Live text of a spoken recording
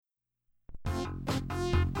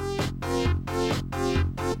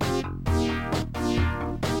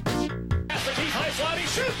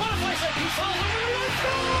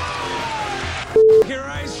Here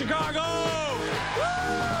is Chicago!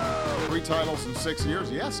 3 titles in 6 years.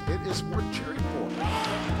 Yes, it is worth cheering for.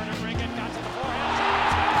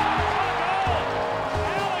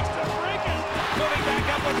 Moving back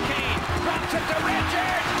up with Kane. Drops it to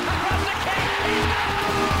Richards. Across the Kane.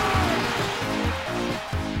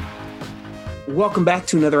 Welcome back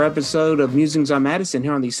to another episode of Musings on Madison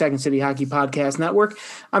here on the Second City Hockey Podcast Network.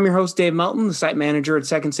 I'm your host, Dave Melton, the site manager at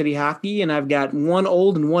Second City Hockey, and I've got one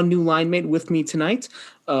old and one new line mate with me tonight.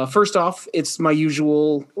 First off, it's my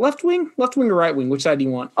usual left wing or right wing? Which side do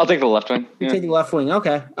you want? I'll take the left wing. You take the left wing.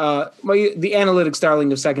 Okay. The analytics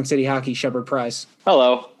darling of Second City Hockey, Shepard Price.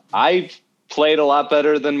 Hello. I played a lot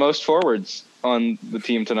better than most forwards on the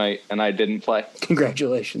team tonight, and I didn't play.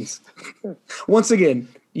 Congratulations. Once again,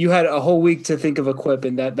 you had a whole week to think of a quip,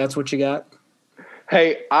 and that's what you got?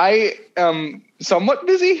 Hey, I am somewhat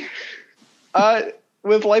busy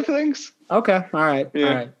with life things. Okay. All right.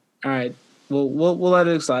 Yeah. All right. We'll let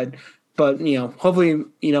it slide. But, hopefully,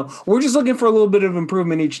 we're just looking for a little bit of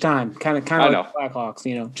improvement each time. Kind of like the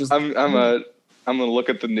Blackhawks, just I'm going to look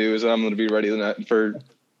at the news, and I'm going to be ready for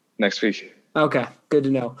next week. Okay, good to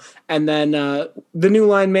know. And then the new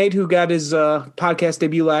line mate who got his podcast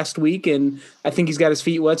debut last week, and I think he's got his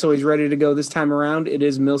feet wet, so he's ready to go this time around. It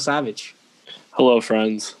is Mil Savage. Hello,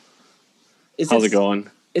 friends. How's it going?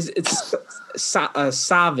 It's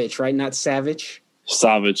Savage, right? Not Savage?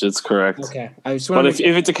 Savage, it's correct. Okay. But if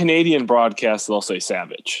it's a Canadian broadcast, they'll say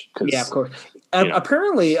Savage. Yeah, of course.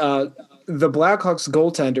 Apparently, the Blackhawks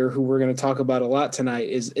goaltender, who we're going to talk about a lot tonight,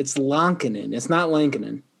 it's Lankinen. It's not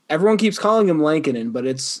Lankinen. Everyone keeps calling him Lankinen, but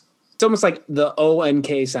it's almost like the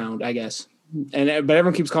O-N-K sound, I guess. But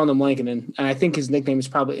everyone keeps calling him Lankinen, and I think his nickname is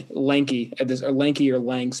probably Lanky or Lanky or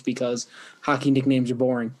Lanks because hockey nicknames are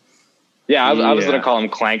boring. Yeah, I was going to call him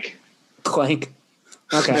Clank. Clank.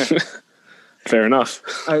 Okay. Fair enough.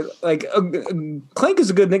 Clank is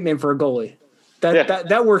a good nickname for a goalie.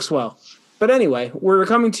 That works well. But anyway, we're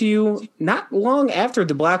coming to you not long after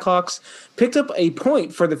the Blackhawks picked up a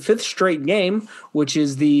point for the 5th straight game, which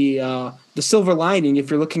is the silver lining if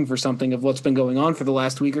you're looking for something of what's been going on for the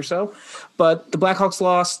last week or so. But the Blackhawks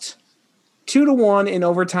lost 2-1 in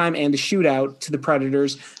overtime and the shootout to the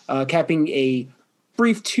Predators, capping a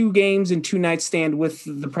brief 2 games and 2 night stand with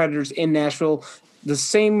the Predators in Nashville. The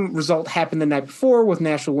same result happened the night before with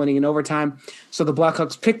Nashville winning in overtime. So the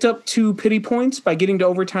Blackhawks picked up 2 pity points by getting to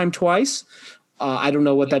overtime twice. I don't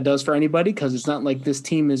know what that does for anybody because it's not like this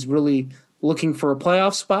team is really looking for a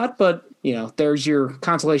playoff spot, but there's your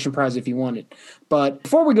consolation prize if you want it. But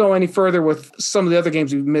before we go any further with some of the other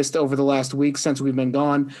games we've missed over the last week since we've been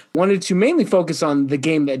gone, wanted to mainly focus on the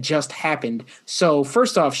game that just happened. So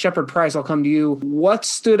first off, Shepard Price, I'll come to you. What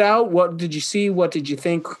stood out? What did you see? What did you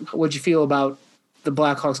think? What did you feel about the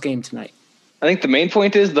Blackhawks game tonight? I think the main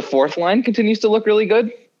point is the fourth line continues to look really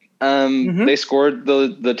good. They scored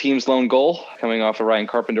the team's lone goal coming off a Ryan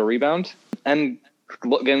Carpenter rebound. And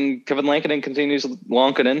again, Kevin Lankinen continues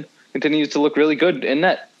to look really good in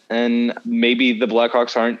net. And maybe the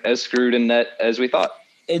Blackhawks aren't as screwed in net as we thought.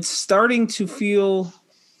 It's starting to feel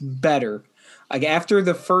better. Like after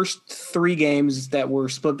the first 3 games that were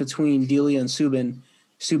split between Delia and Subban,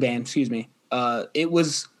 it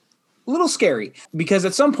was a little scary because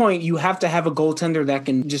at some point you have to have a goaltender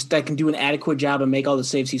that can do an adequate job and make all the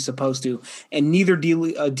saves he's supposed to. And neither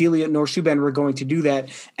Delia nor Subban were going to do that.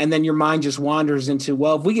 And then your mind just wanders into,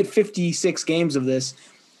 well, if we get 56 games of this,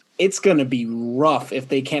 it's going to be rough if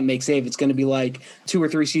they can't make save. It's going to be like 2 or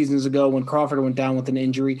 3 seasons ago when Crawford went down with an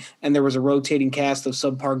injury and there was a rotating cast of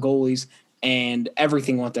subpar goalies and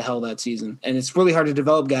everything went to hell that season. And it's really hard to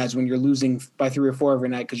develop guys when you're losing by 3 or 4 every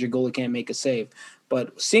night because your goalie can't make a save.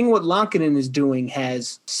 But seeing what Lankinen is doing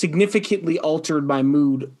has significantly altered my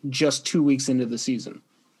mood just 2 weeks into the season.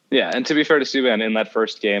 Yeah, and to be fair to Subban, in that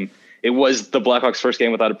first game, it was the Blackhawks' first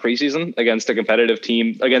game without a preseason against a competitive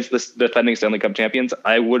team, against the defending Stanley Cup champions.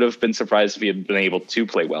 I would have been surprised if he had been able to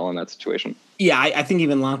play well in that situation. Yeah, I think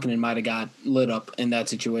even Lankinen might have got lit up in that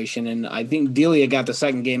situation. And I think Delia got the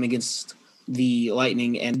second game against the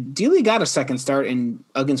Lightning, and Delia got a second start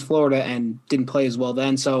against Florida and didn't play as well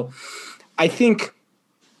then. So I think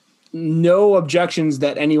no objections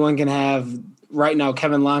that anyone can have right now.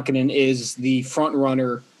 Kevin Lankinen is the front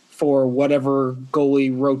runner for whatever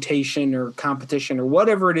goalie rotation or competition or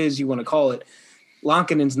whatever it is you want to call it.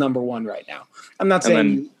 Lankinen's number 1 right now. I'm not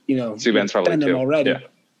saying, Subban's probably him 2 already. Yeah.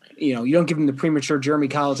 You don't give him the premature Jeremy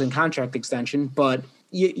Colliton contract extension, but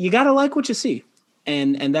you got to like what you see.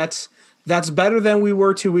 And that's better than we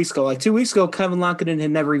were 2 weeks ago. Like 2 weeks ago, Kevin Lankinen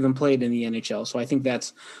had never even played in the NHL. So I think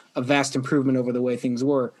that's a vast improvement over the way things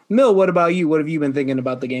were. Mill, what about you? What have you been thinking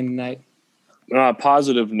about the game tonight?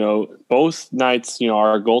 Positive note, both nights,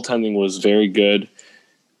 our goaltending was very good.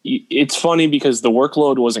 It's funny because the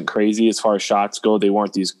workload wasn't crazy as far as shots go. They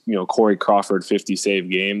weren't these, Corey Crawford 50 save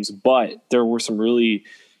games, but there were some really,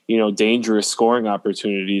 dangerous scoring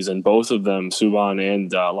opportunities, and both of them, Subban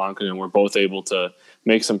and Lankinen, were both able to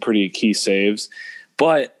make some pretty key saves.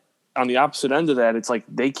 But on the opposite end of that, it's like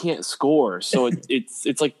they can't score. So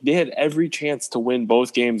it's like they had every chance to win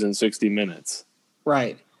both games in 60 minutes.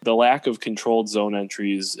 Right. The lack of controlled zone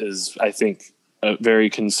entries is, I think, very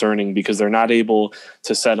concerning because they're not able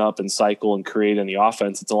to set up and cycle and create any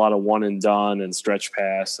offense. It's a lot of one and done and stretch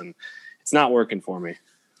pass, and it's not working for me.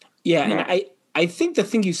 Yeah, and I think the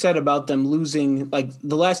thing you said about them losing, like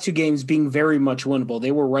the last two games being very much winnable,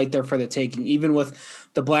 they were right there for the taking, even with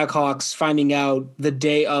the Blackhawks finding out the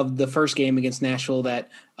day of the first game against Nashville that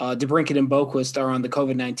DeBrincat and Boquist are on the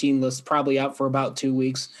COVID-19 list, probably out for about 2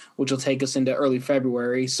 weeks, which will take us into early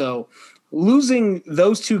February. So losing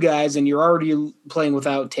those two guys, and you're already playing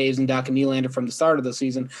without Taves and Doc and Nylander from the start of the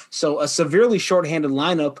season, so a severely shorthanded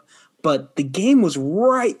lineup, but the game was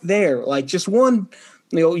right there. Like just one –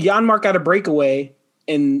 Janmark got a breakaway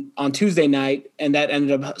on Tuesday night, and that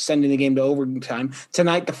ended up sending the game to overtime.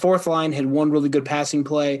 Tonight, the fourth line had one really good passing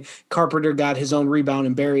play. Carpenter got his own rebound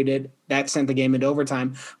and buried it. That sent the game into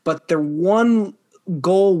overtime. But they're one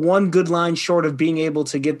goal, one good line short of being able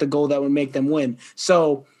to get the goal that would make them win.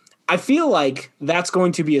 So I feel like that's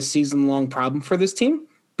going to be a season-long problem for this team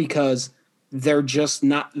because they're just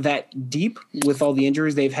not that deep with all the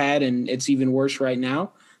injuries they've had, and it's even worse right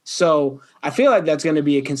now. So I feel like that's going to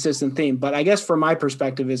be a consistent theme. But I guess from my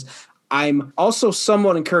perspective is I'm also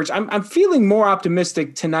somewhat encouraged. I'm feeling more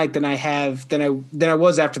optimistic tonight than I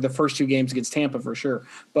was after the first two games against Tampa for sure.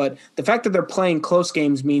 But the fact that they're playing close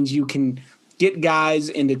games means you can get guys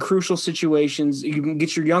into crucial situations. You can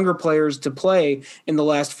get your younger players to play in the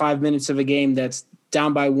last 5 minutes of a game that's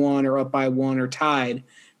down by one or up by one or tied,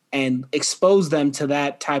 and expose them to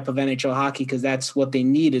that type of NHL hockey because that's what they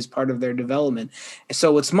need as part of their development.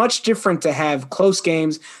 So it's much different to have close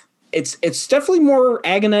games. It's definitely more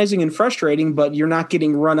agonizing and frustrating, but you're not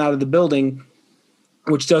getting run out of the building,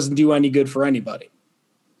 which doesn't do any good for anybody.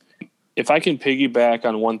 If I can piggyback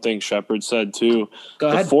on one thing Shepard said too, Go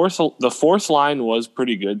ahead. The fourth line was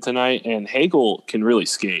pretty good tonight, and Hagel can really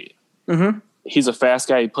skate. Mm-hmm. He's a fast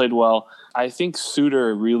guy. He played well. I think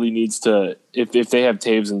Suter really needs to, if they have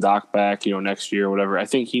Taves and Doc back, next year or whatever, I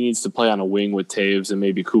think he needs to play on a wing with Taves and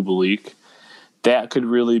maybe Kubalik. That could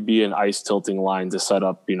really be an ice tilting line to set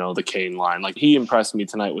up, the Kane line. Like he impressed me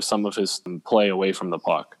tonight with some of his play away from the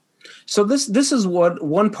puck. So this is what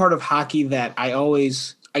one part of hockey that I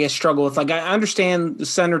always struggle with. Like I understand the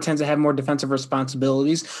center tends to have more defensive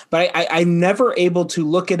responsibilities, but I'm never able to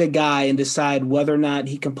look at a guy and decide whether or not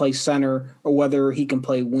he can play center or whether he can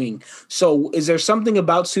play wing. So is there something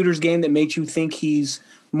about Suter's game that makes you think he's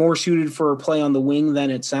more suited for a play on the wing than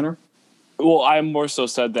at center? Well, I more so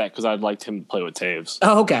said that because I'd liked him to play with Taves.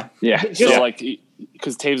 Oh, okay. Yeah. So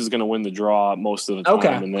because Taves is going to win the draw most of the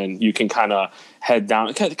time, and then you can kind of head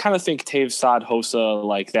down. Kind of think Taves, Saad, Hossa,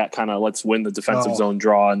 like that kind of let's win the defensive zone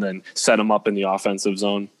draw and then set them up in the offensive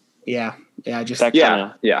zone. Yeah. Yeah. I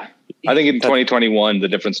think in 2021, the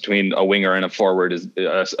difference between a winger and a forward is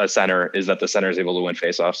a center is that the center is able to win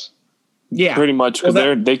faceoffs. Yeah, pretty much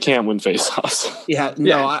because they can't win faceoffs. Yeah,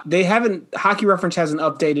 no, they haven't. Hockey Reference hasn't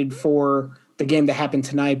updated for the game that happened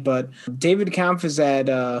tonight, but David Kampf is at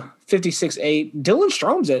 56.8. Dylan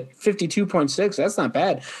Strom's at 52.6. That's not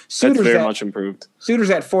bad. That's very much improved. Suter's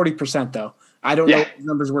at 40% though. I don't know what the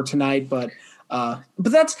numbers were tonight, but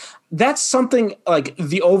that's something like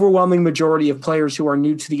the overwhelming majority of players who are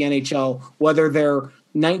new to the NHL, whether they're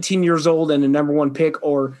 19 years old and a number one pick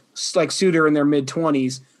or like Suter in their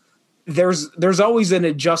mid-20s. There's always an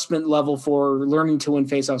adjustment level for learning to win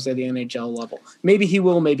faceoffs at the NHL level. Maybe he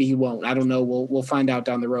will, maybe he won't. I don't know. We'll find out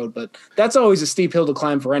down the road, but that's always a steep hill to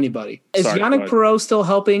climb for anybody. Is Yannick Perreault still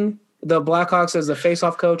helping the Blackhawks as a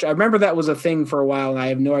faceoff coach? I remember that was a thing for a while, and I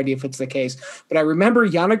have no idea if it's the case. But I remember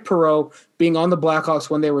Yannick Perreault being on the Blackhawks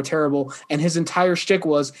when they were terrible, and his entire shtick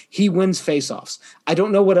was he wins faceoffs. I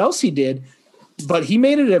don't know what else he did, but he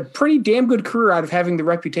made it a pretty damn good career out of having the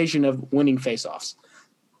reputation of winning faceoffs.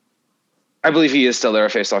 I believe he is still their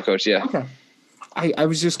faceoff coach, yeah. Okay. I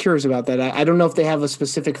was just curious about that. I don't know if they have a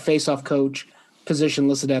specific faceoff coach position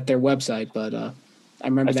listed at their website, but I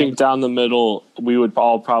remember I think down the middle, we would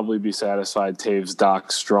all probably be satisfied. Taves, Doc,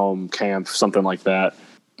 Strome, Camp, something like that.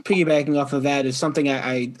 Piggybacking off of that is something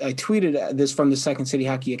I tweeted this from the Second City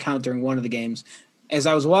Hockey account during one of the games. As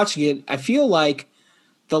I was watching it, I feel like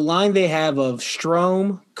the line they have of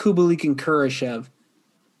Strome, Kubalik, and Kurashev,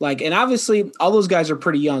 and obviously all those guys are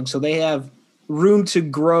pretty young, so they have room to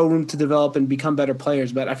grow, room to develop and become better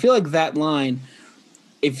players. But I feel like that line,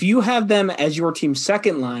 if you have them as your team's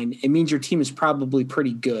second line, it means your team is probably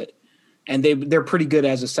pretty good. And they're pretty good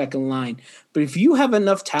as a second line. But if you have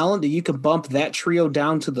enough talent that you can bump that trio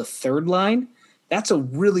down to the third line, that's a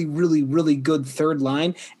really, really, really good third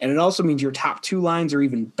line. And it also means your top two lines are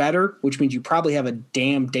even better, which means you probably have a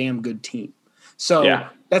damn good team. So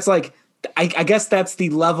that's like, I guess that's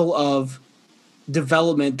the level of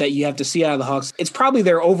development that you have to see out of the Hawks. It's probably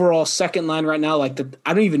their overall second line right now. Like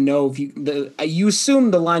I don't even know if you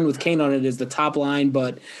assume the line with Kane on it is the top line,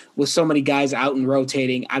 but with so many guys out and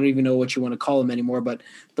rotating, I don't even know what you want to call them anymore. But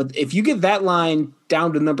if you get that line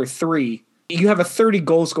down to number 3, you have a 30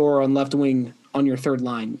 goal scorer on left wing on your third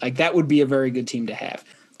line. Like that would be a very good team to have.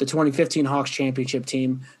 The 2015 Hawks championship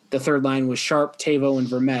team, the third line was Sharp, Tavo, and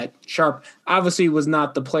Vermette. Sharp obviously was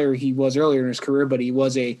not the player he was earlier in his career, but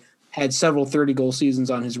he had several 30-goal seasons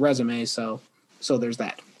on his resume, so there's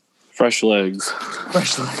that. Fresh legs.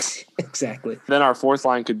 Fresh legs, exactly. Then our fourth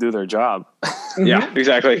line could do their job. Yeah,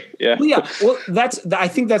 exactly. Yeah. Well, I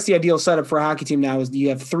think that's the ideal setup for a hockey team now is you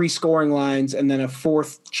have 3 scoring lines and then a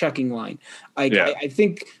 4th checking line. I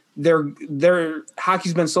think their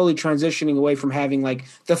hockey's been slowly transitioning away from having like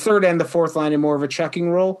the 3rd and the 4th line in more of a checking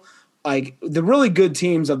role. Like the really good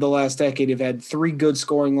teams of the last decade have had 3 good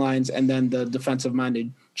scoring lines and then the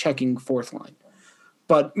defensive-minded checking 4th line.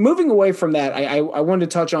 But moving away from that, I wanted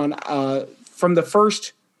to touch on from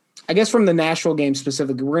the Nashville game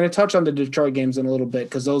specifically. We're going to touch on the Detroit games in a little bit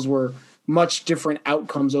because those were much different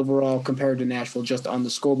outcomes overall compared to Nashville, just on the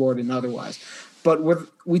scoreboard and otherwise. But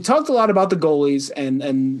we talked a lot about the goalies,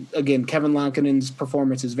 and again, Kevin Lankinen's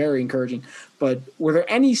performance is very encouraging. But were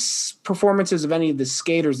there any performances of any of the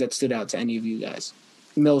skaters that stood out to any of you guys?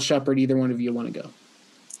 Mills, Shepard, either one of you want to go?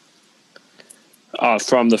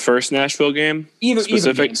 From the first Nashville game,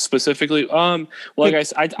 specifically.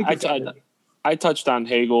 I touched on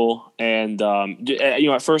Hagel, and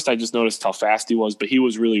at first I just noticed how fast he was, but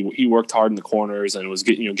he worked hard in the corners and was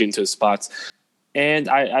getting to his spots. And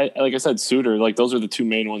I like I said, Suter, like those are the 2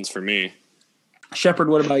 main ones for me. Shepard,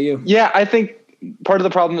 what about you? Yeah, I think part of the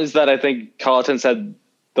problem is that I think Colleton's had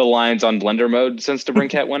the lines on blender mode since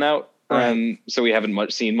DeBrincat went out. Right. So we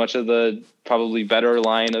haven't seen much of the probably better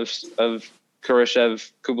line of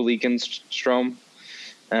Kurashev, Kubalik, and Strome.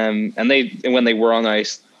 And when they were on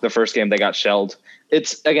ice the first game, they got shelled.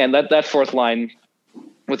 It's again that 4th line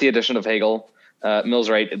with the addition of Hagel. Mill's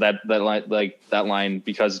right, that line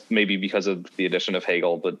because of the addition of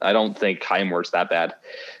Hagel, but I don't think Heimwer's that bad.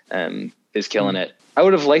 Is killing it. I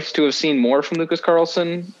would have liked to have seen more from Lucas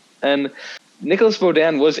Carlson, and Nicholas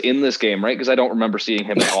Beaudin was in this game, right? Because I don't remember seeing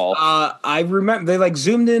him at all. I remember they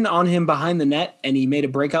zoomed in on him behind the net, and he made a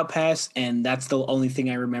breakout pass, and that's the only thing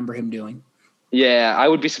I remember him doing. Yeah, I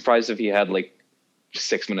would be surprised if he had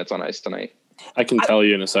 6 minutes on ice tonight. I can tell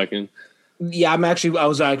you in a second. Yeah, I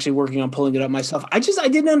was actually working on pulling it up myself. I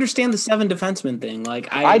didn't understand the 7 defenseman thing.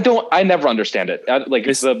 I never understand it.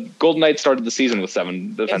 The Golden Knights started the season with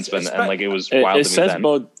 7 defensemen, and it was wild to me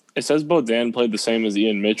then. It says Beaudin played the same as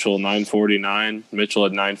Ian Mitchell, 949. Mitchell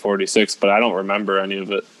at 946, but I don't remember any of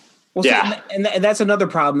it. Well, yeah, see, and that's another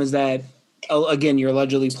problem is that again you're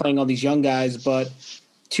allegedly playing all these young guys, but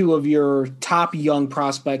 2 of your top young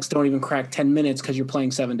prospects don't even crack 10 minutes because you're playing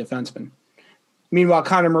 7 defensemen. Meanwhile,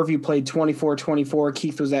 Connor Murphy played 24-24.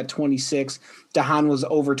 Keith was at 26. DeHaan was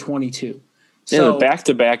over 22. So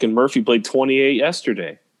back-to-back, and Murphy played 28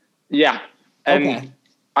 yesterday. Yeah, and okay.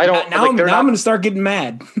 I don't. Now I'm going to start getting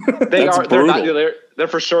mad. They're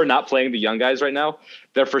for sure not playing the young guys right now.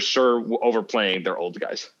 They're for sure overplaying their old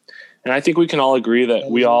guys. And I think we can all agree that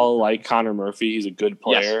we all like Connor Murphy. He's a good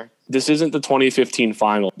player. Yes. This isn't the 2015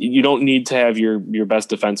 final. You don't need to have your best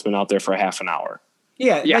defenseman out there for half an hour.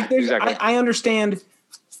 Yeah, exactly. I understand,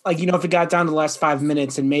 if it got down to the last 5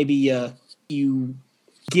 minutes and maybe you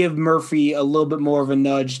give Murphy a little bit more of a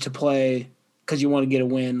nudge to play because you want to get a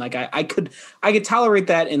win. I could tolerate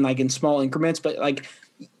that in small increments, but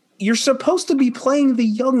you're supposed to be playing the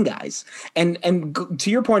young guys. And to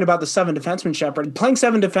your point about the 7 defensemen, Shepard, playing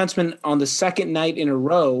 7 defensemen on the second night in a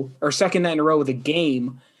row with a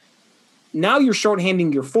game. Now you're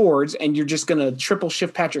shorthanding your forwards, and you're just going to triple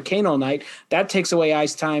shift Patrick Kane all night. That takes away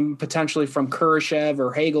ice time potentially from Kurashev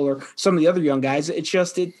or Hagel or some of the other young guys. It's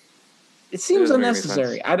just it seems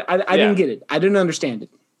unnecessary. I didn't get it. I didn't understand it.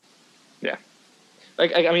 Yeah,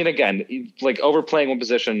 again, overplaying one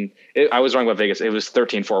position. I was wrong about Vegas. It was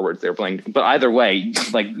 13 forwards they were playing, but either way,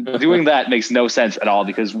 doing that makes no sense at all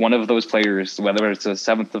because one of those players, whether it's a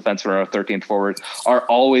 7th defenseman or a 13th forward, are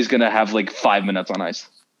always going to have 5 minutes on ice.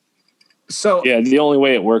 So Yeah, the only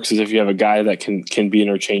way it works is if you have a guy that can be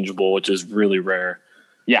interchangeable, which is really rare.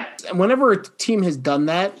 Yeah. whenever a team has done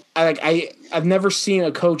that, I've never seen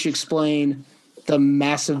a coach explain the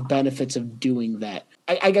massive benefits of doing that.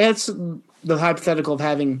 I guess the hypothetical of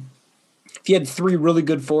having, if you had 3 really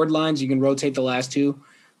good forward lines, you can rotate the last 2,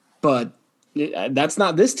 but that's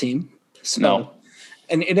not this team. So, No.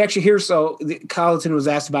 And it actually here, so Colleton was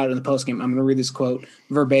asked about it in the postgame. I'm going to read this quote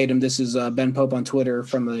verbatim. This is Ben Pope on Twitter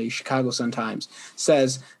from the Chicago Sun-Times.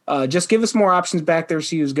 Says, just give us more options back there,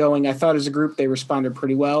 see who's going. I thought as a group they responded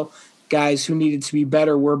pretty well. Guys who needed to be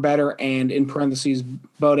better were better, and in parentheses,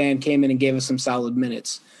 Bodan came in and gave us some solid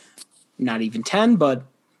minutes. Not even 10, but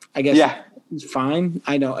I guess it's fine.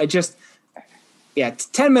 I know.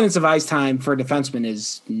 10 minutes of ice time for a defenseman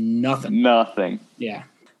is nothing. Nothing. Yeah,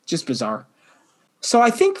 just bizarre. So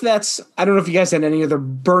I think I don't know if you guys had any other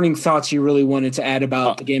burning thoughts you really wanted to add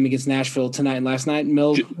about the game against Nashville tonight and last night.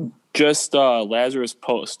 Mill? Just Lazarus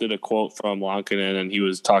posted a quote from Lankinen, and he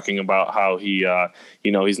was talking about how he,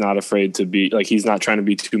 he's not afraid to be, like, he's not trying to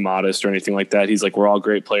be too modest or anything like that. He's like, we're all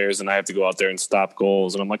great players, and I have to go out there and stop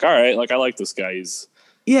goals. And I'm like, all right, like, I like this guy. He's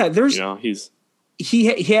he has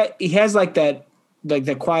like that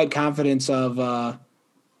quiet confidence of I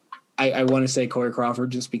want to say Corey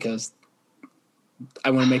Crawford just because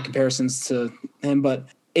I want to make comparisons to him, but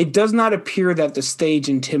it does not appear that the stage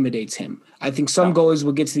intimidates him. I think some goalies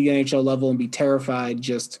will get to the NHL level and be terrified.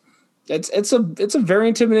 Just it's a very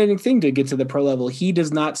intimidating thing to get to the pro level. He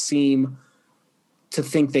does not seem to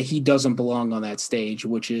think that he doesn't belong on that stage,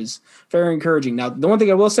 which is very encouraging. Now, the one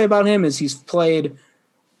thing I will say about him is he's played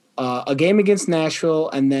a game against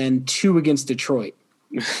Nashville and then 2 against Detroit.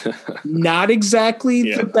 Not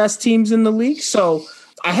exactly the best teams in the league. So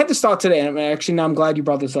I had this thought today, and actually now I'm glad you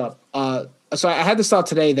brought this up. So I had this thought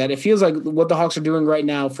today that it feels like what the Hawks are doing right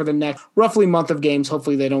now for the next roughly month of games,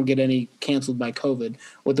 hopefully they don't get any canceled by COVID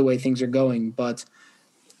with the way things are going, but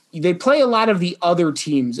they play a lot of the other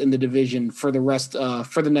teams in the division for the rest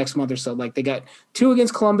for the next month or so. Like they got 2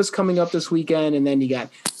 against Columbus coming up this weekend, and then you got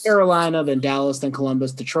Carolina, then Dallas, then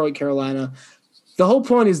Columbus, Detroit, Carolina. The whole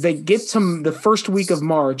point is they get to the first week of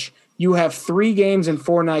March, you have 3 games and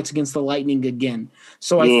 4 nights against the Lightning again.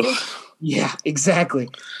 So I think, yeah, exactly.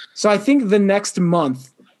 So I think the next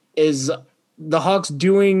month is the Hawks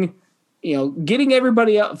doing, getting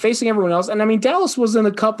everybody out, facing everyone else. And I mean, Dallas was in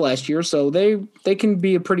the Cup last year, so they can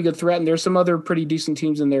be a pretty good threat. And there's some other pretty decent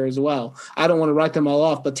teams in there as well. I don't want to write them all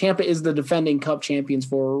off, but Tampa is the defending Cup champions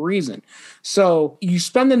for a reason. So you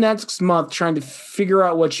spend the next month trying to figure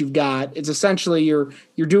out what you've got. It's essentially you're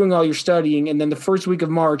doing all your studying, and then the first week of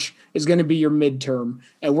March is going to be your midterm.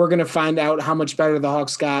 And we're going to find out how much better the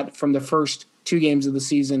Hawks got from the first 2 games of the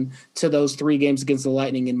season to those 3 games against the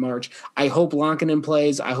Lightning in March. I hope Lankinen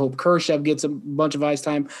plays. I hope Khrushchev gets a bunch of ice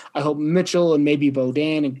time. I hope Mitchell and maybe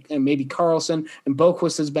Bodan and maybe Carlson and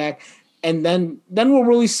Boquist is back. And then we'll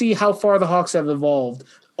really see how far the Hawks have evolved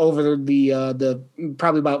over the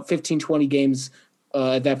probably about 15, 20 games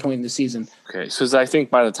at that point in the season. Okay, so I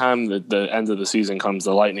think by the time the end of the season comes,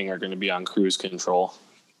 the Lightning are going to be on cruise control.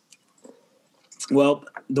 Well,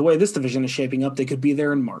 the way this division is shaping up, they could be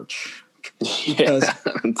there in March. Because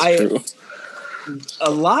true.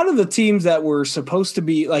 A lot of the teams that were supposed to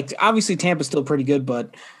be, like, obviously Tampa's still pretty good,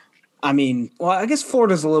 but I mean, well, I guess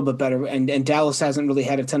Florida's a little bit better, and Dallas hasn't really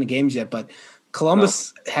had a ton of games yet, but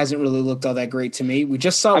Columbus hasn't really looked all that great to me. We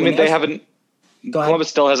just saw. I mean, they haven't. Columbus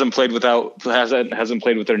still hasn't played with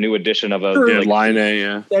their new addition of a line A.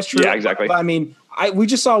 Yeah, that's true. Yeah, exactly. But, I mean, we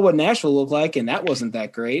just saw what Nashville looked like, and that wasn't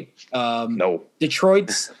that great. No,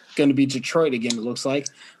 Detroit's going to be Detroit again. It looks like.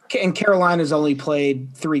 And Carolina's only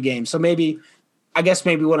played 3 games. So maybe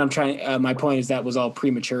what I'm trying my point is that was all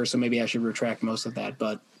premature, so maybe I should retract most of that.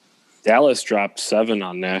 But Dallas dropped 7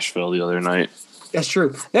 on Nashville the other night. That's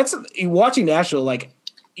true. That's watching Nashville, like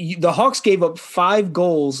the Hawks gave up 5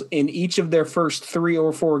 goals in each of their first 3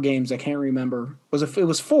 or 4 games. I can't remember. It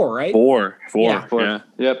was 4, right? 4. Yeah.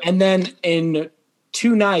 Yep. And then in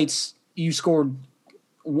 2 nights they scored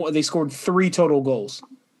 3 total goals.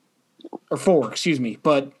 Or 4, excuse me.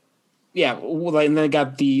 But yeah, and then they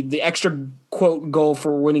got the extra quote goal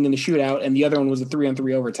for winning in the shootout, and the other one was a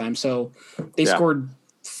 3-on-3 overtime. So they scored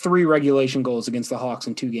 3 regulation goals against the Hawks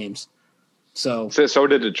in 2 games. So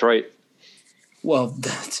did Detroit. Well,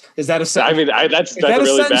 is that a? I mean, that's a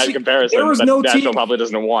really bad comparison. There was no Nashville team probably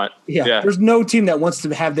doesn't want. Yeah, there's no team that wants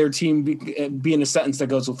to have their team be in a sentence that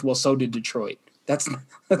goes with, well, so did Detroit. That's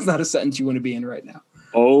not a sentence you want to be in right now.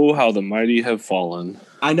 Oh, how the mighty have fallen.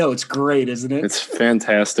 I know, it's great, isn't it? It's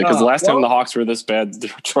fantastic. Because the last time the Hawks were this bad,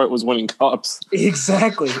 Detroit was winning cups.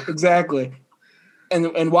 Exactly.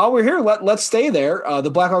 And while we're here, let's stay there. The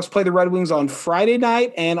Blackhawks play the Red Wings on Friday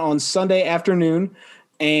night and on Sunday afternoon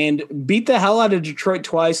and beat the hell out of Detroit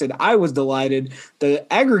twice, and I was delighted.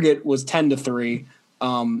 The aggregate was 10-3.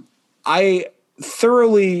 I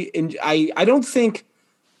don't think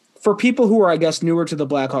for people who are, I guess, newer to the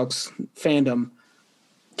Blackhawks fandom,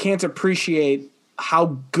 can't appreciate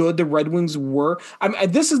how good the Red Wings were.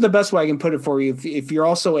 This is the best way I can put it for you. If you're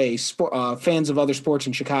also fans of other sports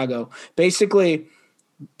in Chicago, basically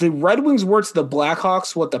the Red Wings were to the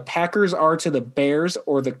Blackhawks what the Packers are to the Bears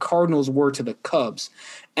or the Cardinals were to the Cubs.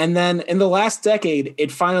 And then in the last decade,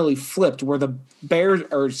 it finally flipped where the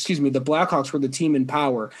Blackhawks were the team in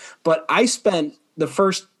power. But I spent the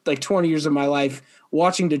first 20 years of my life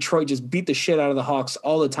watching Detroit just beat the shit out of the Hawks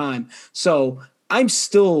all the time. So I'm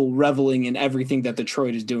still reveling in everything that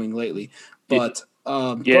Detroit is doing lately. But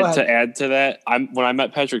to add to that, when I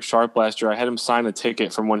met Patrick Sharp last year, I had him sign a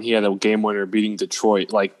ticket from when he had a game winner beating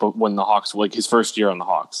Detroit, but when the Hawks, his first year on the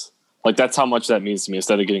Hawks. That's how much that means to me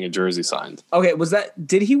instead of getting a jersey signed. Okay,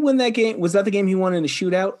 did he win that game? Was that the game he won in a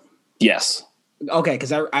shootout? Yes. Okay,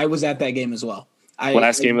 because I was at that game as well.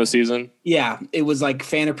 Last game of the season? Yeah, it was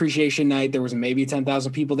fan appreciation night. There was maybe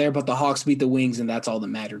 10,000 people there, but the Hawks beat the Wings, and that's all that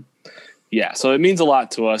mattered. Yeah, so it means a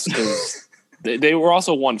lot to us because they were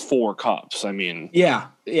also won 4 cups. I mean, yeah,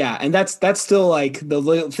 and that's still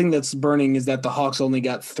the thing that's burning is that the Hawks only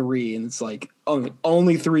got 3, and it's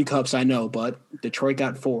only 3 cups. I know, but Detroit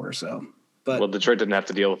got 4. So, Detroit didn't have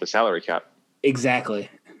to deal with the salary cap. Exactly,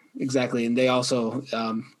 and they also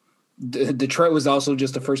Detroit was also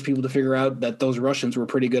just the first people to figure out that those Russians were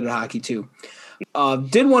pretty good at hockey too.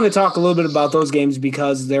 Did want to talk a little bit about those games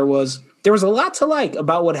because there was a lot to like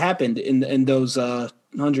about what happened in those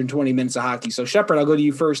 120 minutes of hockey. So Shepard, I'll go to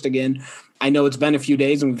you first again. I know it's been a few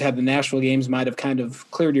days and we've had the Nashville games might have kind of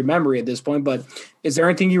cleared your memory at this point, but is there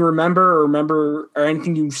anything you remember or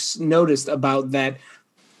anything you noticed about that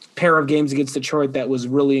pair of games against Detroit that was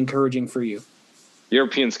really encouraging for you?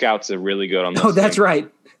 European scouts are really good on this. Oh, that's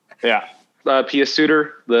right. Yeah. Pia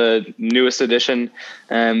Suter, the newest addition,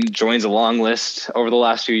 joins a long list over the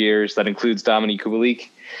last few years that includes Dominik Kubalik.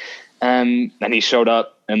 And he showed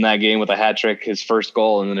up in that game with a hat trick, his first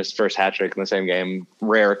goal, and then his first hat trick in the same game.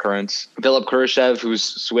 Rare occurrence. Philip Kurashev, who's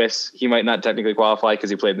Swiss, he might not technically qualify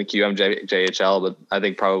because he played in the QMJHL, but I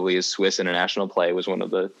think probably his Swiss international play was one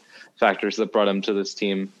of the factors that brought him to this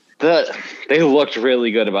team. They looked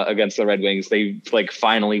really good against the Red Wings. They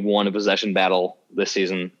finally won a possession battle this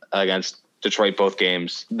season against Detroit both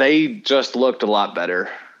games. They just looked a lot better.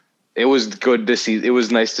 It was good to see. It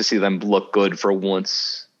was nice to see them look good for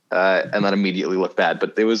once and then immediately look bad.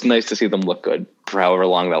 But it was nice to see them look good for however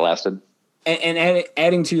long that lasted. And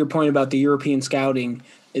adding to your point about the European scouting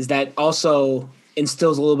is that also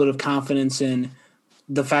instills a little bit of confidence in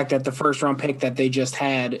the fact that the first round pick that they just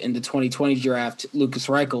had in the 2020 draft, Lukas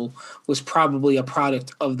Reichel, was probably a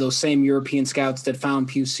product of those same European scouts that found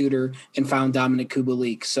Pius Suter and found Dominik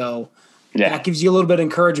Kubalik. So that gives you a little bit of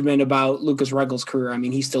encouragement about Lukas Reichel's career. I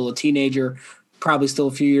mean, he's still a teenager, probably still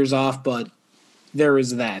a few years off, but there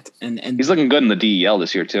is that. And he's looking good in the DEL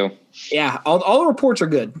this year too. Yeah, all the reports are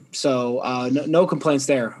good. So no complaints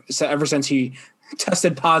there. So ever since he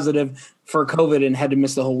tested positive for COVID and had to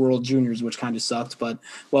miss the whole World Juniors, which kind of sucked. But,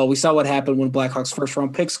 we saw what happened when Blackhawks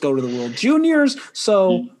first-round picks go to the World Juniors.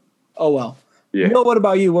 So, oh well. Yeah. What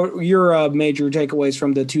about you? What were your major takeaways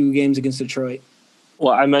from the 2 games against Detroit?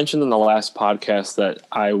 Well, I mentioned in the last podcast that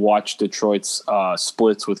I watched Detroit's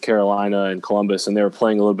splits with Carolina and Columbus, and they were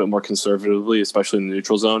playing a little bit more conservatively, especially in the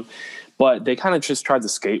neutral zone. But they kind of just tried to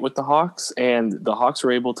skate with the Hawks, and the Hawks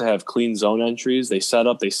were able to have clean zone entries. They set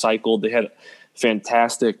up, they cycled, they had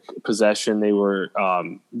fantastic possession. They were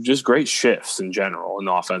just great shifts in general in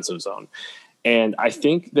the offensive zone. And I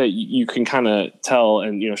think that you can kind of tell,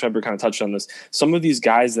 and, Shepard kind of touched on this, some of these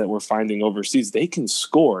guys that we're finding overseas, they can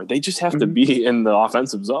score. They just have to be in the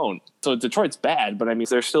offensive zone. So Detroit's bad, but, I mean,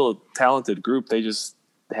 they're still a talented group. They just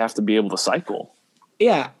have to be able to cycle.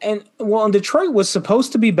 Yeah, and Detroit was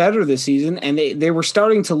supposed to be better this season, and they were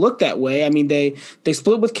starting to look that way. I mean, they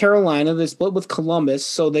split with Carolina, they split with Columbus,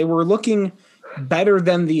 so they were looking better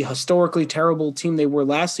than the historically terrible team they were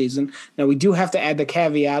last season. Now, we do have to add the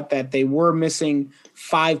caveat that they were missing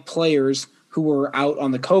 5 players who were out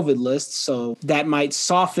on the COVID list, so that might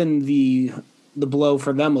soften the blow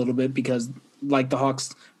for them a little bit because, like the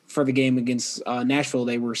Hawks for the game against Nashville,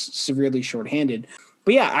 they were severely shorthanded.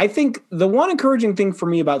 But, yeah, I think the one encouraging thing for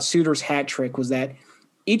me about Suter's hat trick was that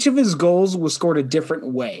each of his goals was scored a different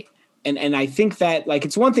way. And I think that,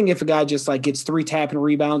 it's one thing if a guy just, gets 3 tap and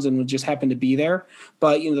rebounds and would just happen to be there.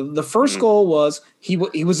 But, the first goal was he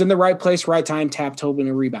was in the right place, right time, tapped, open,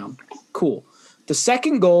 and rebound. Cool. The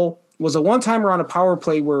second goal was a one-timer on a power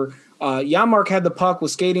play where Janmark had the puck,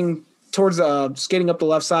 was skating up the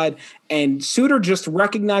left side, and Suter just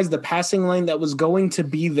recognized the passing lane that was going to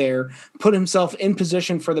be there, put himself in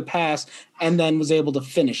position for the pass, and then was able to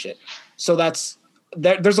finish it. So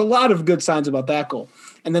there's a lot of good signs about that goal.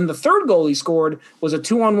 And then the third goal he scored was a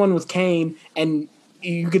 2-on-1 with Kane, and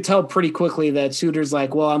you could tell pretty quickly that Suter's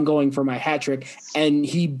like, well, I'm going for my hat trick. And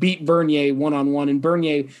he beat Bernier 1-on-1, and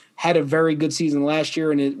Bernier had a very good season last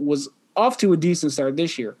year, and it was off to a decent start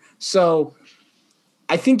this year. So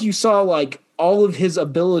I think you saw like all of his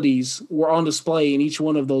abilities were on display in each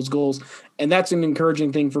one of those goals. And that's an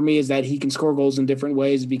encouraging thing for me, is that he can score goals in different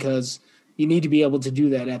ways, because you need to be able to do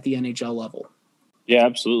that at the NHL level. Yeah,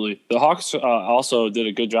 absolutely. The Hawks also did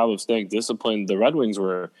a good job of staying disciplined. The Red Wings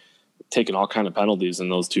were taking all kind of penalties in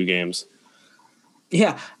those two games.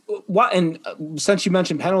 Yeah. And since you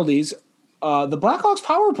mentioned penalties, the Blackhawks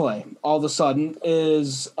power play all of a sudden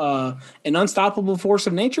is an unstoppable force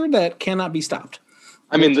of nature that cannot be stopped.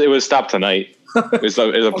 I mean, it was stopped tonight. It's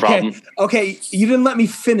a problem. Okay, you didn't let me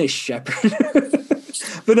finish, Shepard.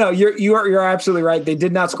 But no, you're absolutely right. They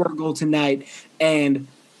did not score a goal tonight, and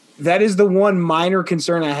that is the one minor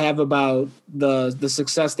concern I have about the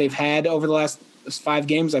success they've had over the last 5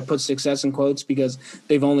 games. I put success in quotes because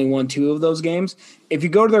they've only won 2 of those games. If you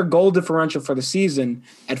go to their goal differential for the season,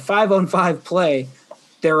 at 5-on-5 play,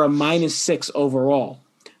 they're a -6 overall.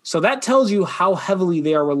 So that tells you how heavily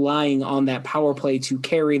they are relying on that power play to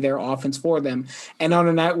carry their offense for them. And on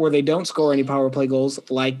a night where they don't score any power play goals,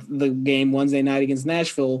 like the game Wednesday night against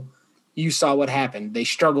Nashville, you saw what happened. They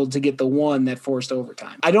struggled to get the one that forced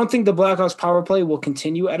overtime. I don't think the Blackhawks power play will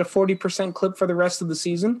continue at a 40% clip for the rest of the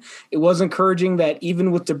season. It was encouraging that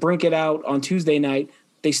even with DeBrincat out on Tuesday night,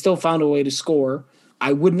 they still found a way to score.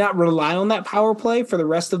 I would not rely on that power play for the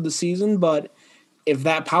rest of the season, but if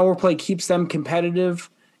that power play keeps them competitive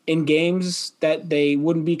in games that they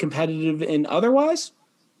wouldn't be competitive in otherwise,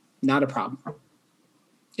 not a problem.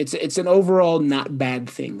 It's an overall not bad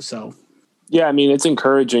thing. So yeah, I mean, it's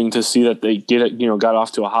encouraging to see that they got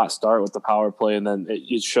off to a hot start with the power play, and then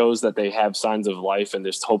it shows that they have signs of life, and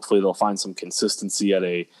just hopefully they'll find some consistency at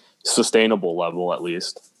a sustainable level at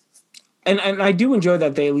least. And I do enjoy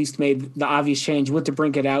that they at least made the obvious change with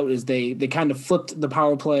DeBrincat out, is they kind of flipped the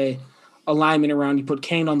power play alignment around. You put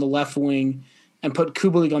Kane on the left wing and put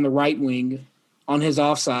Kubalik on the right wing on his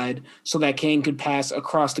offside, so that Kane could pass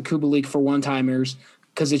across to Kubalik for one-timers,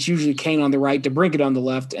 because it's usually Kane on the right, DeBrincat on the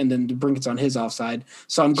left, and then DeBrincat's on his offside.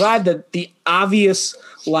 So I'm glad that the obvious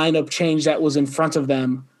lineup change that was in front of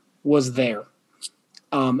them was there.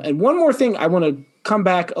 And one more thing, I want to come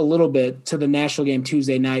back a little bit to the Nashville game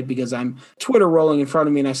Tuesday night, because I'm Twitter rolling in front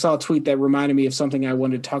of me, and I saw a tweet that reminded me of something I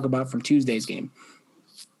wanted to talk about from Tuesday's game.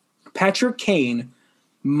 Patrick Kane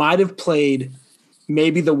might have played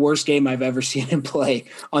maybe the worst game I've ever seen him play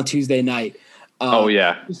on Tuesday night.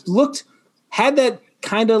 Had that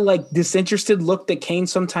kind of like disinterested look that Kane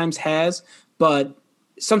sometimes has, but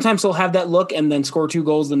sometimes he'll have that look and then score 2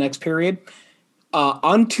 goals the next period.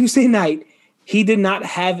 On Tuesday night, he did not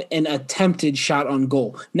have an attempted shot on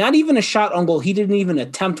goal. Not even a shot on goal. He didn't even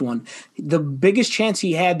attempt one. The biggest chance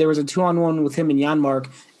he had, there was a 2-on-1 with him and Janmark,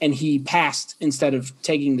 and he passed instead of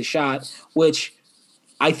taking the shot, which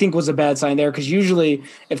I think was a bad sign there, because usually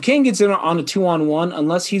if Kane gets in on a 2-on-1,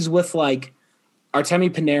 unless he's with like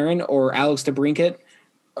Artemi Panarin or Alex DeBrincat,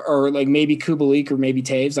 or like maybe Kubalik or maybe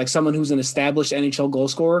Taves, like someone who's an established NHL goal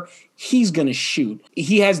scorer, he's going to shoot.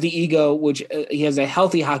 He has the ego, which he has a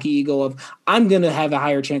healthy hockey ego of, I'm going to have a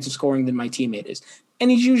higher chance of scoring than my teammate is. And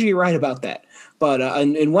he's usually right about that. But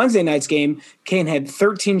in Wednesday night's game, Kane had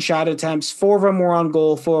 13 shot attempts, 4 of them were on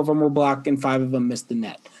goal, 4 of them were blocked, and 5 of them missed the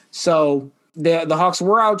net. So the Hawks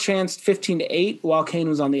were outchanced 15-8 while Kane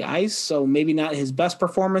was on the ice. So maybe not his best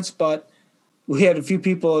performance, but we had a few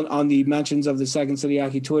people on the mentions of the Second City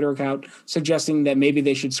Hockey Twitter account suggesting that maybe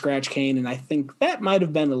they should scratch Kane, and I think that might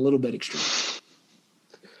have been a little bit extreme.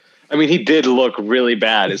 I mean, he did look really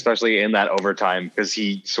bad, especially in that overtime, because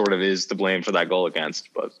he sort of is to blame for that goal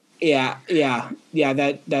against. But yeah.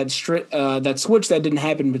 That switch that didn't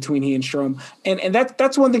happen between he and Strome, and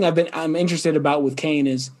that's one thing I'm interested about with Kane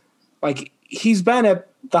is, like, he's been at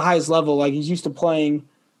the highest level, like he's used to playing.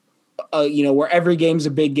 Where every game's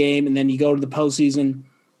a big game, and then you go to the postseason.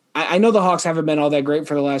 I know the Hawks haven't been all that great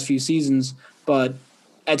for the last few seasons, but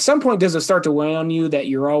at some point, does it start to weigh on you that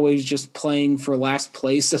you're always just playing for last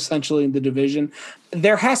place, essentially, in the division?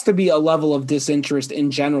 There has to be a level of disinterest in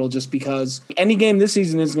general, just because any game this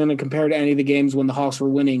season is going to compare to any of the games when the Hawks were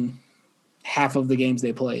winning half of the games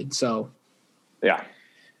they played. So, yeah.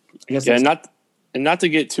 I guess And not to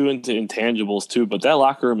get too into intangibles too, but that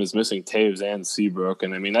locker room is missing Taves and Seabrook,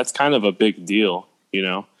 and I mean that's kind of a big deal,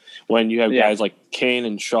 when you have guys like Kane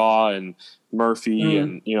and Shaw and Murphy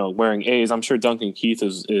and wearing A's. I'm sure Duncan Keith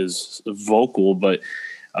is vocal, but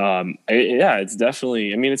it's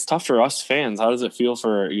definitely. I mean, it's tough for us fans. How does it feel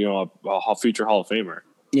for a future Hall of Famer?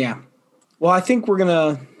 Yeah. Well, I think we're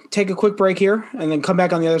gonna take a quick break here and then come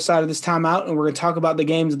back on the other side of this timeout, and we're gonna talk about the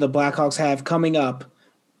games that the Blackhawks have coming up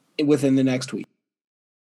within the next week.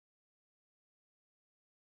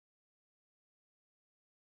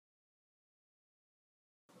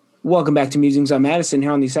 Welcome back to Musings on Madison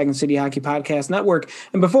here on the Second City Hockey Podcast Network.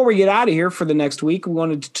 And before we get out of here for the next week, we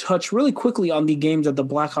wanted to touch really quickly on the games that the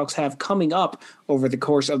Blackhawks have coming up over the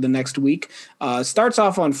course of the next week. Starts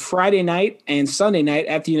off on Friday night and Sunday night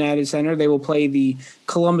at the United Center. They will play the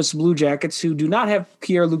Columbus Blue Jackets, who do not have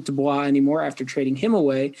Pierre-Luc Dubois anymore after trading him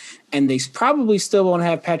away. And they probably still won't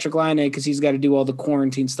have Patrick Laine because he's got to do all the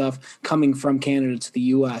quarantine stuff coming from Canada to the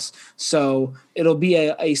U.S. So it'll be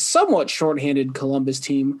a somewhat shorthanded Columbus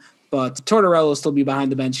team, but Tortorella will still be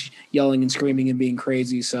behind the bench yelling and screaming and being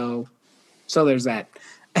crazy. So there's that.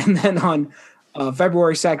 And then on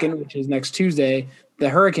February 2nd, which is next Tuesday, the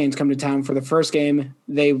Hurricanes come to town for the first game.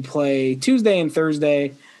 They play Tuesday and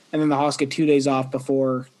Thursday, and then the Hawks get 2 days off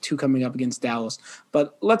before two coming up against Dallas.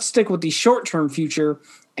 But let's stick with the short-term future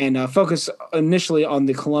and focus initially on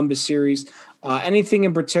the Columbus series. Anything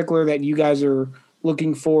in particular that you guys are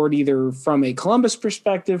looking forward, either from a Columbus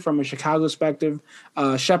perspective, from a Chicago perspective?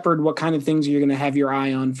 Shepard, what kind of things are you going to have your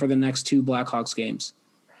eye on for the next two Blackhawks games?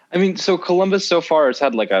 I mean, so Columbus so far has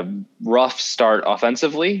had like a rough start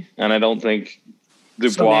offensively, and I don't think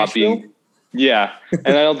Dubois being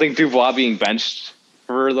benched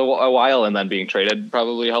for a while and then being traded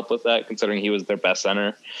probably helped with that, considering he was their best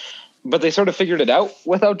center. But they sort of figured it out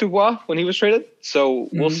without Dubois when he was traded, so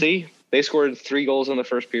we'll see. They scored 3 goals in the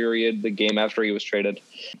first period, the game after he was traded.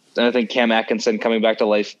 And I think Cam Atkinson coming back to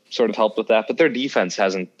life sort of helped with that. But their defense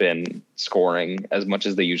hasn't been scoring as much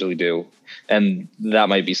as they usually do. And that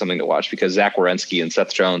might be something to watch because Zach Werenski and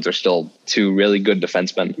Seth Jones are still two really good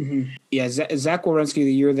defensemen. Mm-hmm. Yeah, Zach Werenski,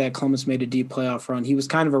 the year that Columbus made a deep playoff run, he was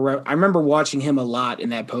kind of I remember watching him a lot in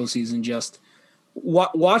that postseason, just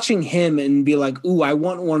watching him and be like, ooh, I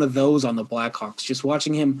want one of those on the Blackhawks. Just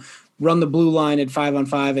watching him run the blue line at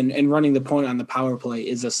 5-on-5 and running the point on the power play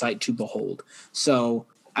is a sight to behold. So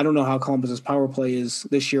I don't know how Columbus's power play is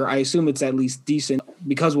this year. I assume it's at least decent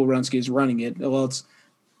because Werenski is running it. Well,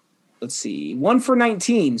 let's see, 1 for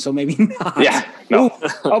 19, so maybe not. Yeah, no.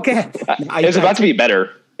 Ooh, okay. It's about to be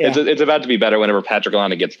better. Yeah. It's about to be better whenever Patrick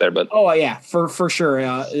Laine gets there. But yeah, for sure.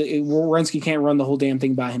 Werenski can't run the whole damn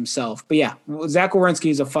thing by himself. But yeah, Zach Werenski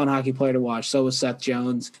is a fun hockey player to watch. So is Seth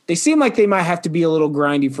Jones. They seem like they might have to be a little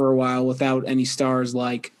grindy for a while without any stars,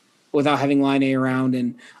 without having Laine around.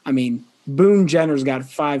 And I mean, Boone Jenner's got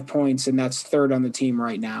 5 points, and that's third on the team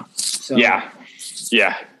right now. So yeah.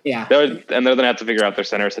 They're going to have to figure out their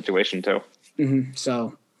center situation too. Mm-hmm.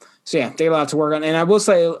 So yeah, they have a lot to work on. And I will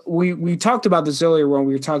say, we talked about this earlier when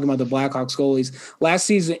we were talking about the Blackhawks goalies.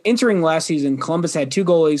 Entering last season, Columbus had 2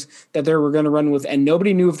 goalies that they were going to run with, and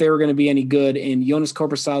nobody knew if they were going to be any good in Jonas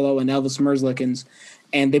Korpisalo and Elvis Merzlikins,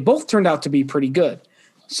 and they both turned out to be pretty good.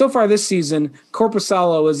 So far this season,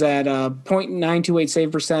 Korpisalo is at .928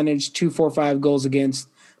 save percentage, .245 goals against.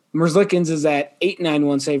 Merzlikins is at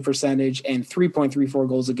 .891 save percentage and 3.34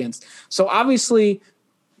 goals against. So obviously,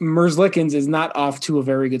 Merzlikins is not off to a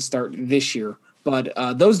very good start this year, but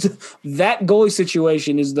that goalie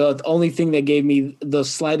situation is the only thing that gave me the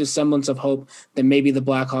slightest semblance of hope that maybe the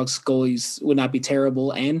Blackhawks goalies would not be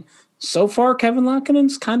terrible. And so far, Kevin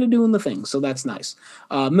Lankkonen's kind of doing the thing, so that's nice.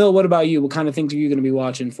 Mill, what about you? What kind of things are you going to be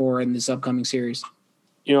watching for in this upcoming series?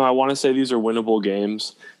 I want to say these are winnable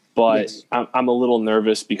games, but yes. I'm a little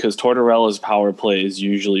nervous because Tortorella's power play is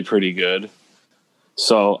usually pretty good.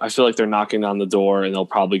 So I feel like they're knocking on the door and they'll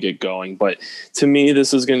probably get going. But to me,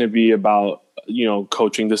 this is going to be about,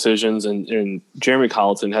 coaching decisions. And Jeremy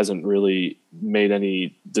Colleton hasn't really made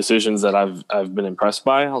any decisions that I've been impressed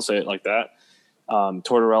by. I'll say it like that.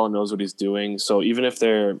 Tortorella knows what he's doing. So even if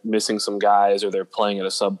they're missing some guys or they're playing at a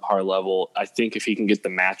subpar level, I think if he can get the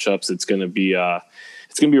matchups, it's going to be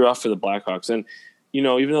rough for the Blackhawks. And,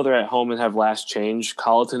 even though they're at home and have last change,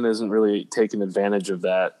 Colleton isn't really taking advantage of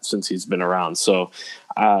that since he's been around. So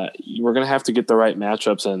we're going to have to get the right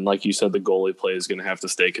matchups. And like you said, the goalie play is going to have to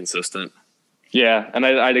stay consistent. Yeah, and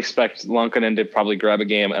I'd expect Lankkonen to probably grab a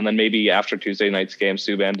game, and then maybe after Tuesday night's game,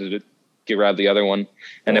 Subban to grab the other one.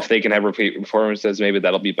 And if they can have repeat performances, maybe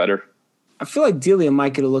that'll be better. I feel like Delia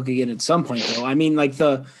might get a look again at some point, though. I mean,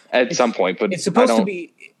 at some point, but it's supposed to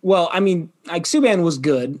be. Well, I mean, like Subban was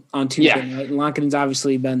good on Tuesday night, and Lankinen's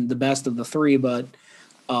obviously been the best of the three, but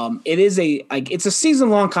it is it's a season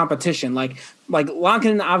long competition. Like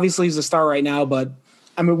Lankinen obviously is a star right now, but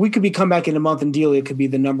I mean, we could be come back in a month and Delia could be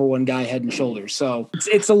the number one guy head and shoulders. So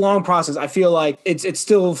it's a long process. I feel like it's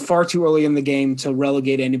still far too early in the game to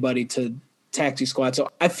relegate anybody to taxi squad. So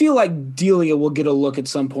I feel like Delia will get a look at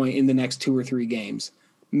some point in the next 2 or 3 games.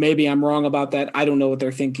 Maybe I'm wrong about that. I don't know what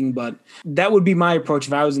they're thinking, but that would be my approach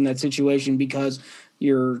if I was in that situation, because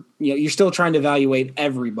you're still trying to evaluate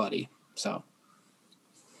everybody. So,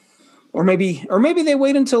 or maybe they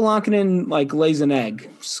wait until Lankinen lays an egg,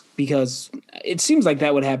 because it seems like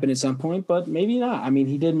that would happen at some point, but maybe not. I mean,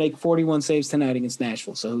 he did make 41 saves tonight against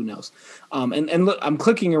Nashville, so who knows? And look, I'm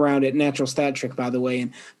clicking around at Natural Stat Trick, by the way,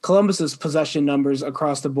 and Columbus's possession numbers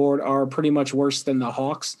across the board are pretty much worse than the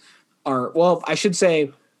Hawks are. Well, I should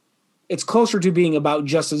say, it's closer to being about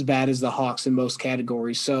just as bad as the Hawks in most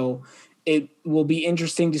categories. So it will be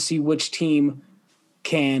interesting to see which team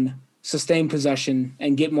can sustain possession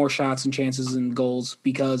and get more shots and chances and goals,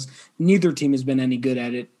 because neither team has been any good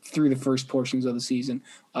at it through the first portions of the season.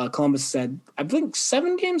 Columbus said, I think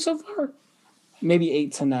 7 games so far, maybe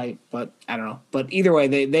 8 tonight, but I don't know. But either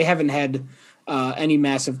way, they haven't had any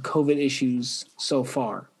massive COVID issues so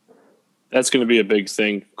far. That's going to be a big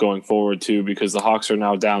thing going forward too, because the Hawks are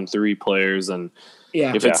now down 3 players, and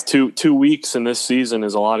if it's two weeks in this season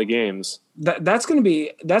is a lot of games. That's going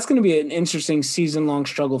to be an interesting season long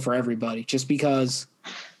struggle for everybody, just because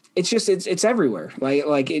it's everywhere.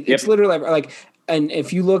 It's literally and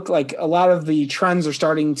if you look, a lot of the trends are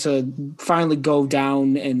starting to finally go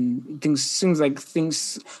down, and seems like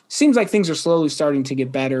things are slowly starting to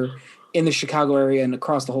get better in the Chicago area and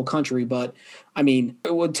across the whole country. But I mean,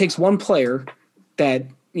 it takes one player that,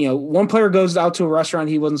 one player goes out to a restaurant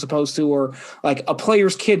he wasn't supposed to, or a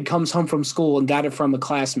player's kid comes home from school and got it from a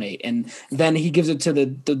classmate, and then he gives it to the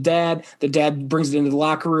dad. The dad brings it into the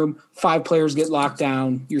locker room. 5 players get locked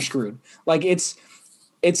down. You're screwed. It's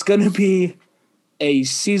going to be a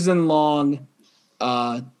season long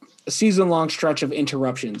stretch of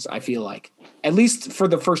interruptions, I feel like. At least for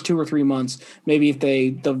the first 2 or 3 months. Maybe if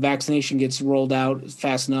the vaccination gets rolled out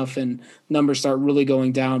fast enough and numbers start really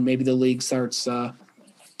going down, maybe the league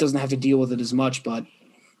doesn't have to deal with it as much. But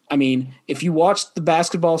I mean, if you watch the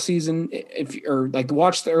basketball season,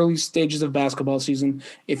 watch the early stages of basketball season,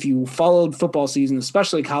 if you followed football season,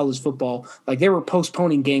 especially college football, they were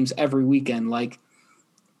postponing games every weekend.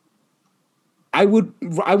 I would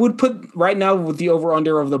put right now, with the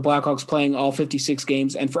over-under of the Blackhawks playing all 56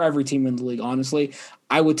 games, and for every team in the league, honestly,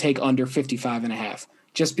 I would take under 55.5,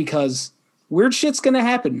 just because weird shit's going to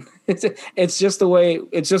happen. It's just the way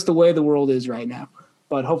the world is right now.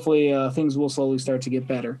 But hopefully things will slowly start to get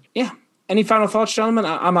better. Yeah. Any final thoughts, gentlemen?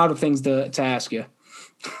 I'm out of things to ask you.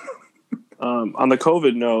 On the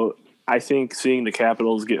COVID note, I think seeing the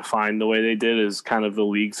Capitals get fined the way they did is kind of the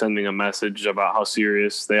league sending a message about how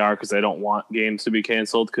serious they are, because they don't want games to be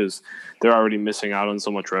canceled because they're already missing out on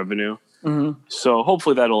so much revenue. Mm-hmm. So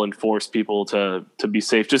hopefully that'll enforce people to be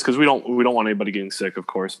safe, just because we don't want anybody getting sick, of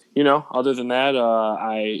course. Other than that,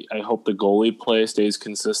 I hope the goalie play stays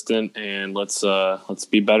consistent, and let's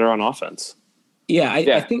be better on offense. Yeah,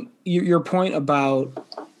 I think your point about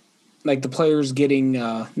the players getting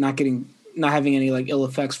not having any ill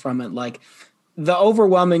effects from it, the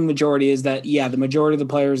overwhelming majority is that, the majority of the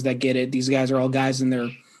players that get it, these guys are all guys in their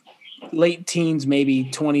late teens, maybe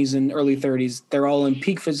 20s and early 30s. They're all in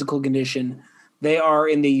peak physical condition. They are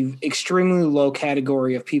in the extremely low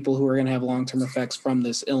category of people who are going to have long-term effects from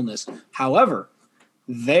this illness. However,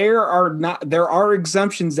 there are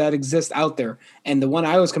exemptions that exist out there. And the one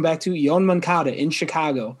I always come back to, Yoan Moncada in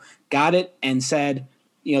Chicago got it and said,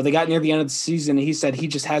 they got near the end of the season, and he said he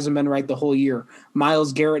just hasn't been right the whole year.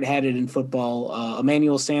 Myles Garrett had it in football.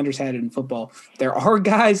 Emmanuel Sanders had it in football. There are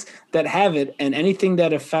guys that have it, and anything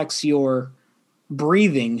that affects your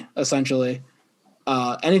breathing, essentially,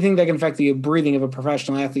 anything that can affect the breathing of a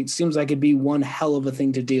professional athlete seems like it'd be one hell of a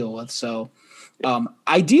thing to deal with. So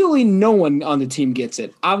ideally, no one on the team gets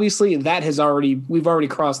it. Obviously, we've already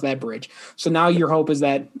crossed that bridge. So now your hope is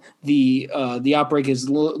that the outbreak is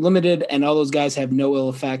limited and all those guys have no ill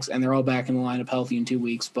effects and they're all back in the lineup healthy in 2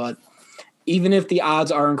 weeks. But even if the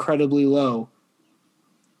odds are incredibly low,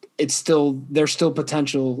 there's still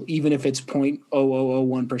potential, even if it's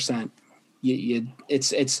 0.0001%.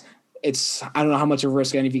 It's I don't know how much of a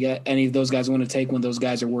risk any of those guys want to take when those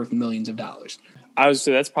guys are worth millions of dollars. I would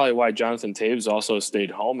say that's probably why Jonathan Taves also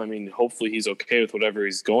stayed home. I mean, hopefully he's okay with whatever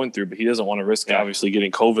he's going through, but he doesn't want to risk obviously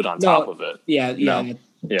getting COVID on top of it. Yeah.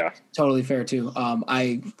 Totally fair too.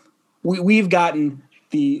 We've gotten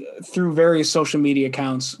through various social media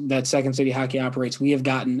accounts that Second City Hockey operates, we have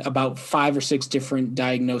gotten about 5 or 6 different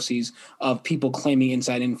diagnoses of people claiming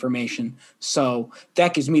inside information. So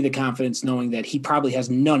that gives me the confidence knowing that he probably has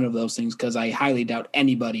none of those things, because I highly doubt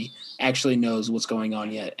anybody actually knows what's going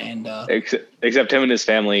on yet. And except him and his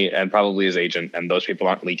family and probably his agent, and those people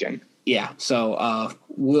aren't leaking. Yeah. So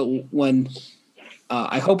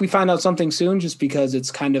I hope we find out something soon, just because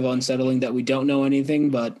it's kind of unsettling that we don't know anything,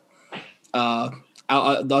 but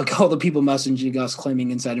I'll call the people messaging us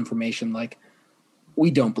claiming inside information like, we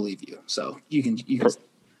don't believe you. So you can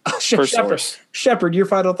Shepard, your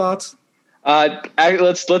final thoughts?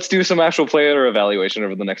 Let's do some actual player evaluation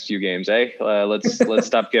over the next few games, eh? Let's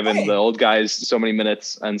stop giving the old guys so many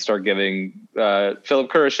minutes and start giving Philip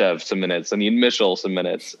Kurashev some minutes and Ian Mitchell some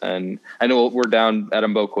minutes. And I know we're down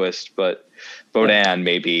Adam Boquist, but Bodan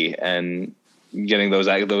maybe, and getting those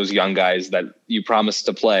young guys that you promised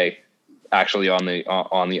to play actually on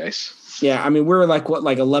the ice. Yeah, I mean, we're like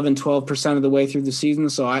 11, 12% of the way through the season,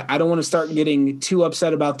 so I don't want to start getting too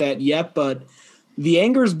upset about that yet, but the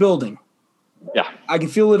anger is building. Yeah. I can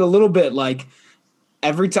feel it a little bit, like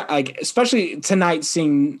every time, like especially tonight,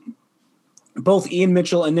 seeing both Ian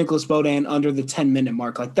Mitchell and Nicholas Bodan under the 10-minute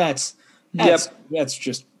mark. Like that's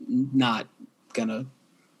just not gonna.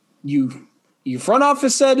 Your front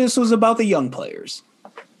office said this was about the young players.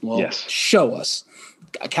 Well, yes. Show us.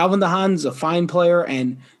 Calvin DeHaan's a fine player,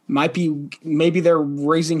 and maybe they're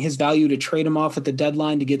raising his value to trade him off at the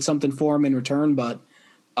deadline to get something for him in return. But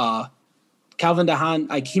Calvin DeHaan,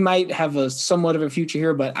 like, he might have a somewhat of a future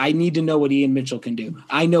here, but I need to know what Ian Mitchell can do.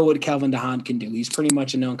 I know what Calvin DeHaan can do. He's pretty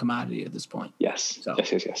much a known commodity at this point. Yes. So.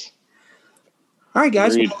 Yes. All right,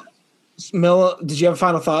 guys. Agreed. Mil, did you have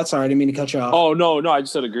final thoughts? Sorry, I didn't mean to cut you off. Oh, no, I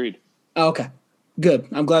just said agreed. Oh, okay. Good.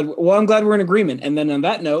 I'm glad we're in agreement. And then on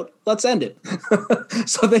that note, let's end it.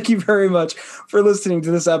 So thank you very much for listening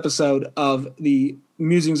to this episode of the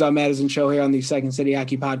Musings on Madison show here on the Second City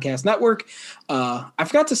Hockey Podcast Network. I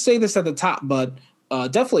forgot to say this at the top, but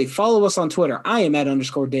definitely follow us on Twitter. I am at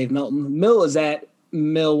 _Dave Melton. Mill is at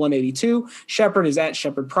Mill182. Shepard is at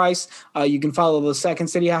Shepard Price. You can follow the Second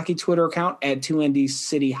City Hockey Twitter account at 2ND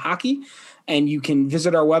City Hockey. And you can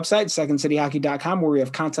visit our website, secondcityhockey.com, where we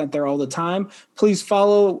have content there all the time. Please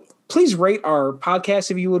rate our podcast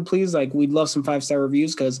if you would, please. Like, we'd love some 5-star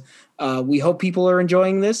reviews, because we hope people are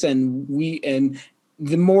enjoying this, and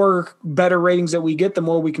the more better ratings that we get, the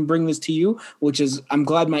more we can bring this to you, which is, I'm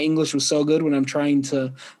glad my English was so good when I'm trying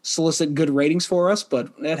to solicit good ratings for us,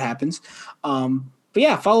 but that happens. But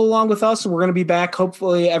yeah, follow along with us. We're going to be back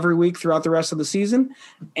hopefully every week throughout the rest of the season.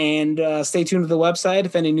 And stay tuned to the website.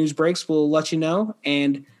 If any news breaks, we'll let you know.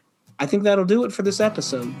 And I think that'll do it for this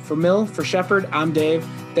episode. For Mill, for Shepard, I'm Dave.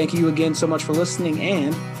 Thank you again so much for listening,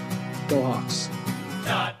 and go Hawks.